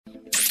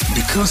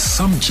Because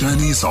some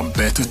journeys are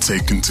better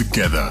taken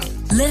together.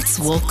 Let's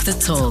walk the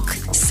talk.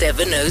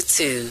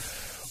 702.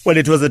 Well,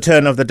 it was the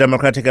turn of the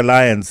Democratic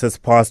Alliance this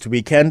past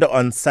weekend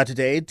on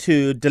Saturday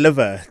to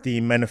deliver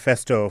the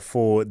manifesto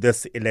for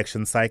this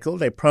election cycle.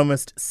 They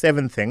promised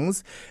 7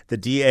 things. The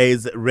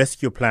DA's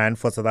rescue plan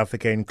for South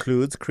Africa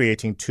includes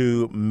creating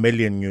 2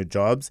 million new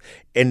jobs,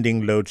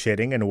 ending load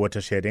shedding and water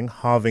shedding,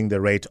 halving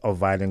the rate of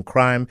violent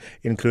crime,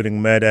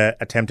 including murder,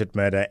 attempted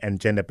murder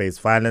and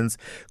gender-based violence,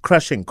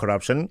 crushing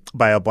corruption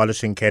by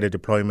abolishing cadre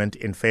deployment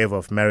in favor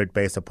of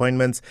merit-based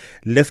appointments,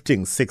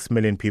 lifting 6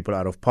 million people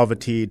out of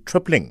poverty,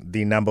 tripling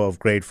the number of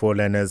grade 4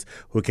 learners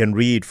who can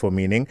read for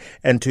meaning,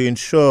 and to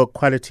ensure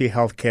quality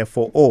healthcare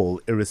for all,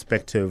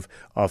 irrespective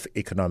of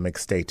economic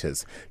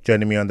status.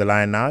 Joining me on the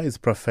line now is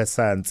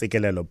Professor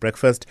Ntsikelelo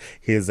Breakfast.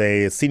 He is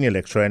a senior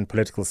lecturer and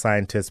political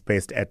scientist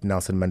based at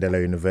Nelson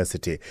Mandela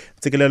University.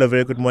 Ntsikelelo,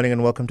 very good morning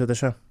and welcome to the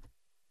show.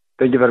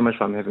 Thank you very much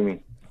for having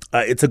me.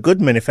 It's a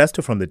good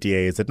manifesto from the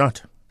DA, is it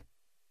not?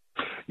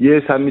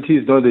 Yes, it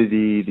is. No,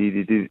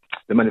 the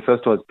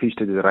manifesto was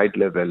pitched at the right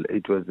level.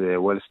 It was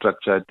well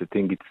structured. I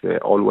think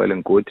it's all well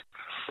and good.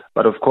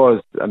 But of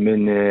course,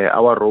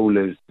 our role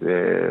as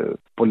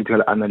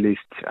political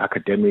analysts,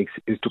 academics,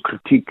 is to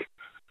critique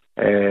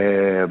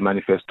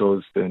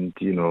manifestos and,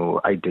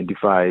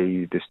 identify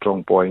the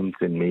strong points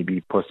and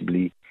maybe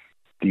possibly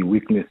the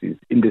weaknesses.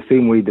 In the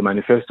same way, the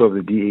manifesto of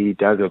the DA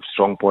does have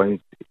strong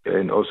points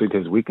and also it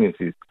has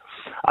weaknesses.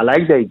 I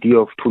like the idea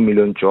of 2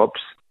 million jobs,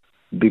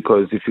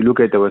 because if you look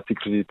at our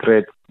security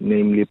threats,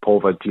 namely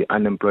poverty,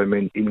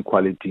 unemployment,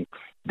 inequality,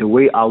 the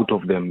way out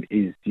of them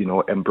is,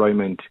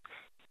 employment,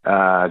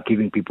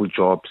 giving people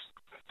jobs.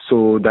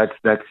 So that's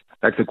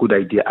a good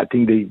idea. I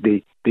think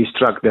they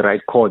struck the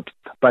right chord.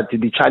 But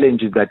the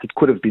challenge is that it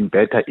could have been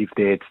better if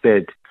they had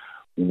said,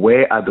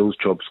 where are those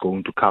jobs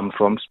going to come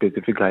from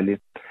specifically?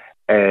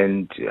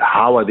 And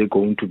how are they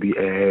going to be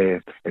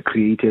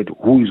created?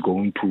 Who is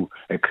going to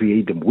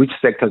create them? Which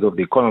sectors of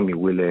the economy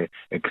will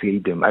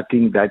create them? I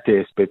think that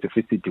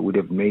specificity would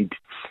have made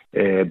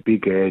a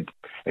big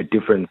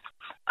difference.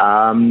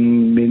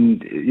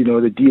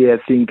 The DA, I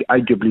think,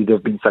 arguably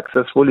they've been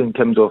successful in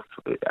terms of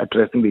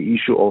addressing the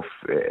issue of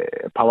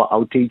power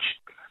outage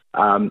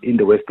in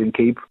the Western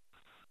Cape.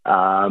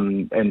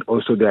 And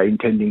also they are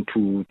intending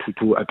to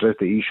address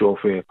the issue of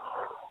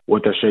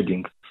water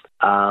shedding.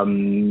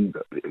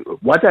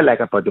 What I like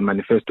about the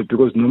manifesto,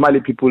 because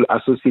normally people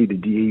associate the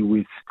DA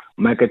with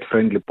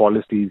market-friendly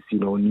policies,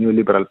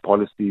 neoliberal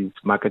policies,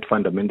 market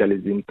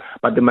fundamentalism,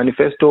 but the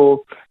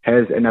manifesto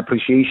has an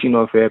appreciation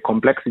of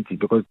complexity,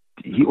 because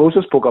he also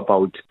spoke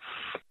about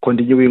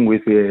continuing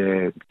with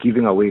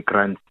giving away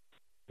grants,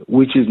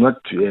 which is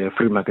not a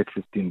free market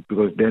system,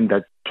 because then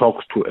that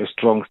talks to a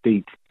strong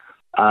state.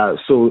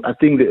 So I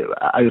think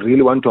I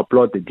really want to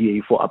applaud the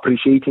DA for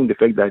appreciating the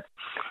fact that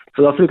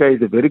South Africa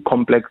is a very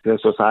complex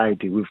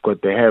society. We've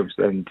got the haves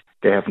and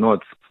the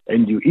have-nots.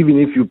 And even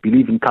if you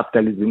believe in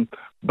capitalism,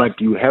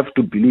 but you have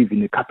to believe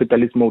in a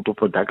capitalist mode of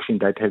production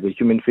that has a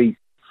human face,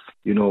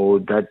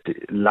 that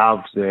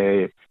loves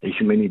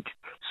humanity.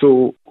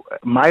 So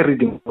my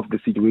reading of the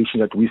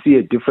situation that we see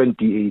a different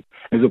DA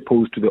as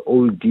opposed to the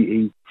old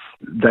DA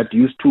that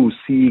used to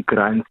see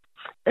grants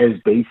as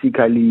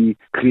basically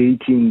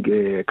creating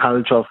a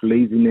culture of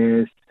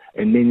laziness,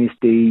 a nanny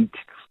state,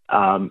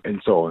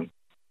 and so on.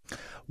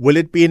 Will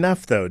it be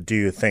enough, though, do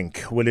you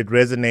think? Will it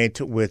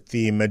resonate with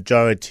the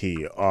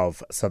majority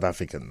of South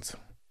Africans?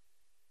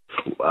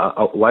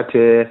 What,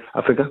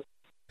 Africa?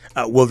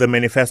 Well, the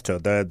manifesto,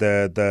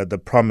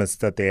 the promise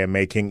that they are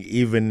making,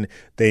 even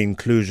the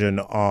inclusion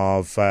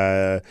of,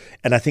 and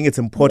I think it's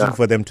important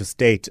for them to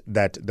state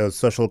that those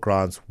social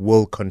grants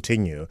will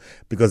continue,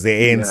 because the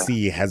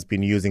ANC has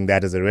been using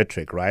that as a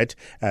rhetoric, right?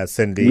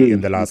 Certainly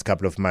in the last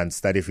couple of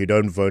months, that if you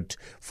don't vote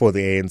for the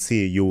ANC,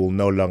 you will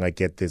no longer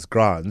get these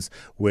grants,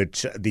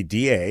 which the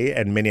DA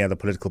and many other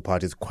political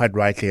parties quite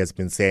rightly has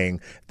been saying,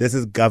 this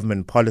is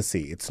government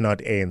policy. It's not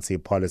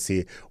ANC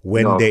policy.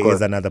 When there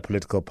is another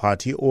political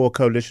party or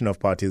coalition of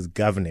parties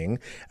governing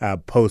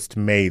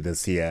post-May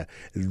this year,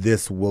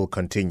 this will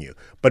continue.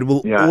 But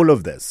will all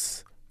of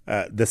this,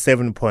 the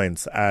 7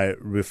 points are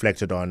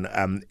reflected on,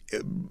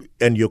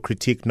 and your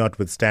critique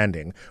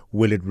notwithstanding,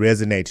 will it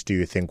resonate, do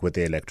you think, with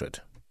the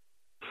electorate?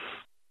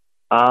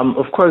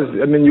 Of course,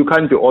 you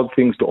can't be all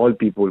things to all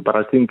people, but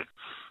I think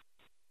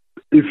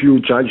if you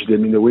judge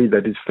them in a way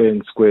that is fair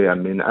and square,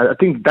 I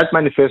think that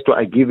manifesto,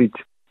 I give it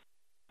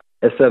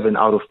a 7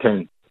 out of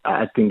 10.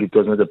 I think it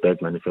was not a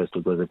bad manifesto,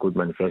 it was a good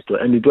manifesto.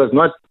 And it was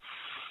not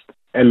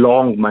a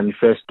long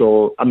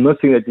manifesto. I'm not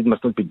saying that it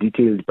must not be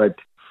detailed, but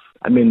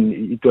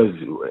it was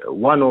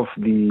one of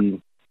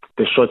the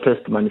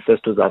shortest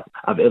manifestos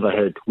I've ever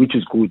had, which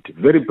is good.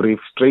 Very brief,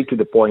 straight to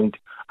the point,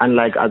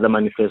 unlike other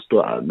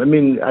manifestos. I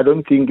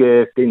don't think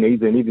Stein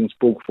even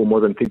spoke for more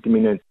than 50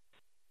 minutes.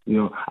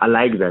 I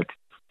like that.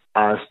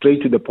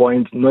 Straight to the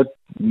point, not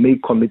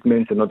make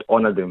commitments and not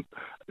honor them.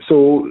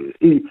 So,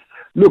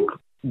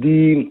 look,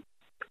 the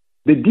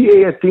The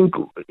DA, I think,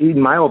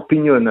 in my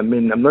opinion, I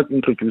mean, I'm not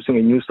introducing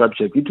a new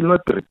subject. It will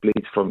not be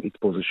replaced from its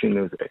position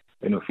as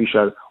an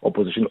official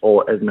opposition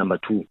or as number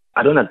two.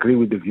 I don't agree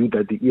with the view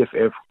that the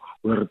EFF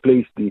will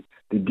replace the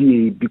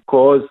DA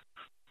because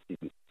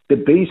the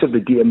base of the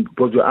DA,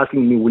 because you're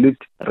asking me, will it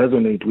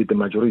resonate with the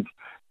majority?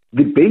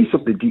 The base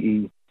of the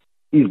DA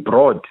is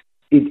broad.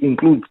 It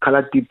includes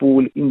colored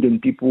people, Indian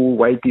people,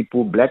 white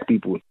people, black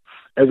people,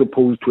 as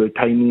opposed to a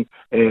tiny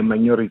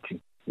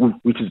minority,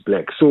 which is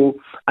black. So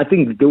I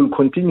think they will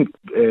continue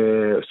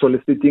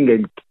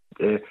soliciting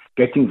and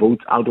getting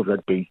votes out of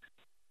that base.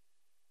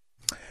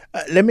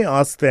 Let me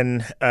ask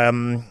then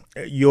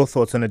your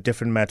thoughts on a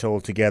different matter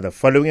altogether.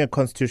 Following a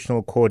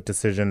constitutional court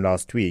decision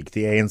last week,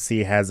 the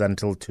ANC has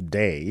until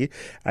today,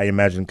 I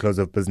imagine close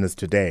of business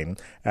today,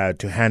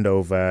 to hand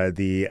over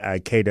the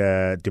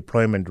cadre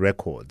deployment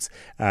records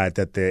that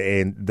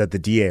the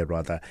DA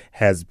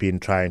has been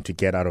trying to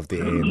get out of the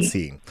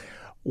ANC.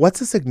 What's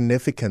the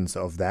significance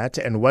of that,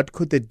 and what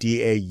could the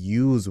DA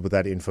use with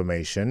that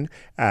information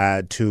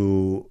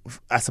to,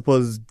 I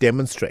suppose,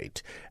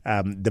 demonstrate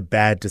the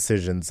bad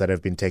decisions that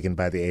have been taken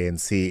by the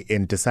ANC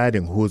in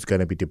deciding who's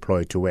going to be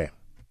deployed to where?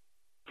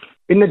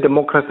 In a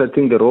democracy, I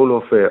think the role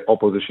of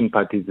opposition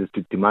parties is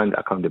to demand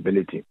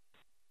accountability.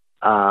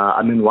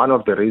 I mean, one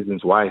of the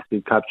reasons why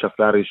state capture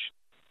flourished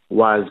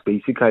was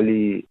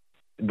basically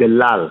the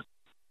lull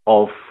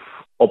of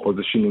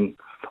opposition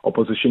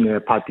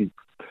parties.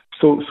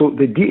 So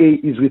the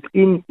DA is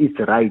within its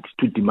right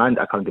to demand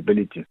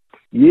accountability.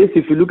 Yes,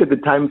 if you look at the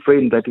time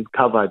frame that is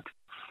covered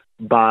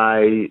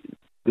by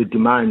the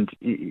demand,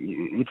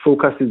 it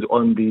focuses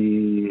on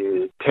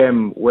the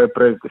term where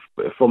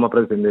former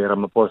President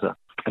Ramaphosa,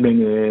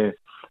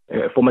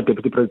 former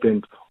Deputy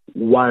President,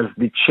 was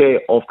the chair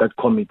of that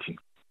committee.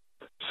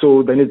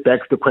 So then it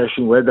begs the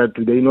question whether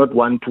do they not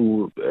want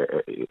to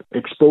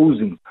expose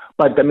him.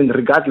 But I mean,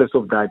 regardless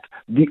of that,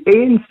 the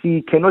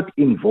ANC cannot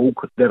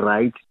invoke the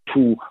right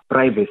to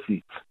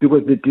privacy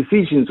because the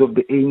decisions of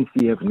the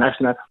ANC have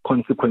national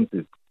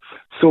consequences.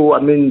 So,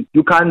 I mean,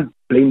 you can't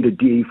blame the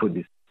DA for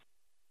this.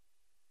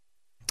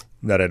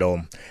 Not at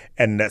all.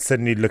 And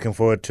certainly looking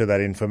forward to that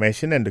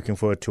information and looking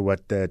forward to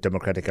what the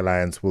Democratic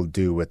Alliance will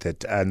do with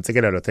it. And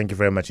Ntsikelelo, thank you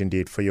very much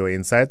indeed for your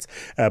insights.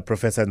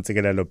 Professor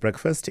Ntsikelelo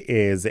Breakfast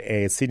is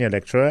a senior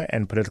lecturer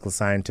and political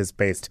scientist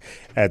based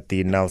at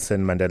the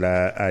Nelson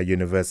Mandela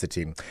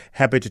University.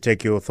 Happy to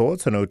take your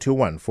thoughts on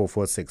 021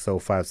 446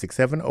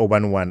 0567 or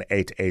 011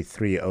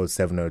 883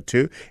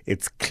 0702.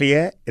 It's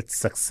clear, it's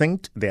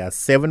succinct. There are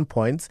 7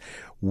 points.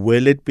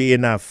 Will it be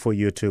enough for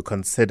you to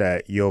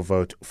consider your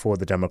vote for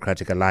the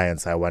Democratic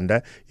Alliance, I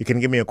wonder? You can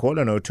give me a call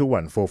on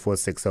 021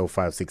 446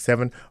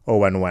 0567 or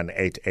 011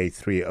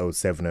 883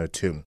 0702.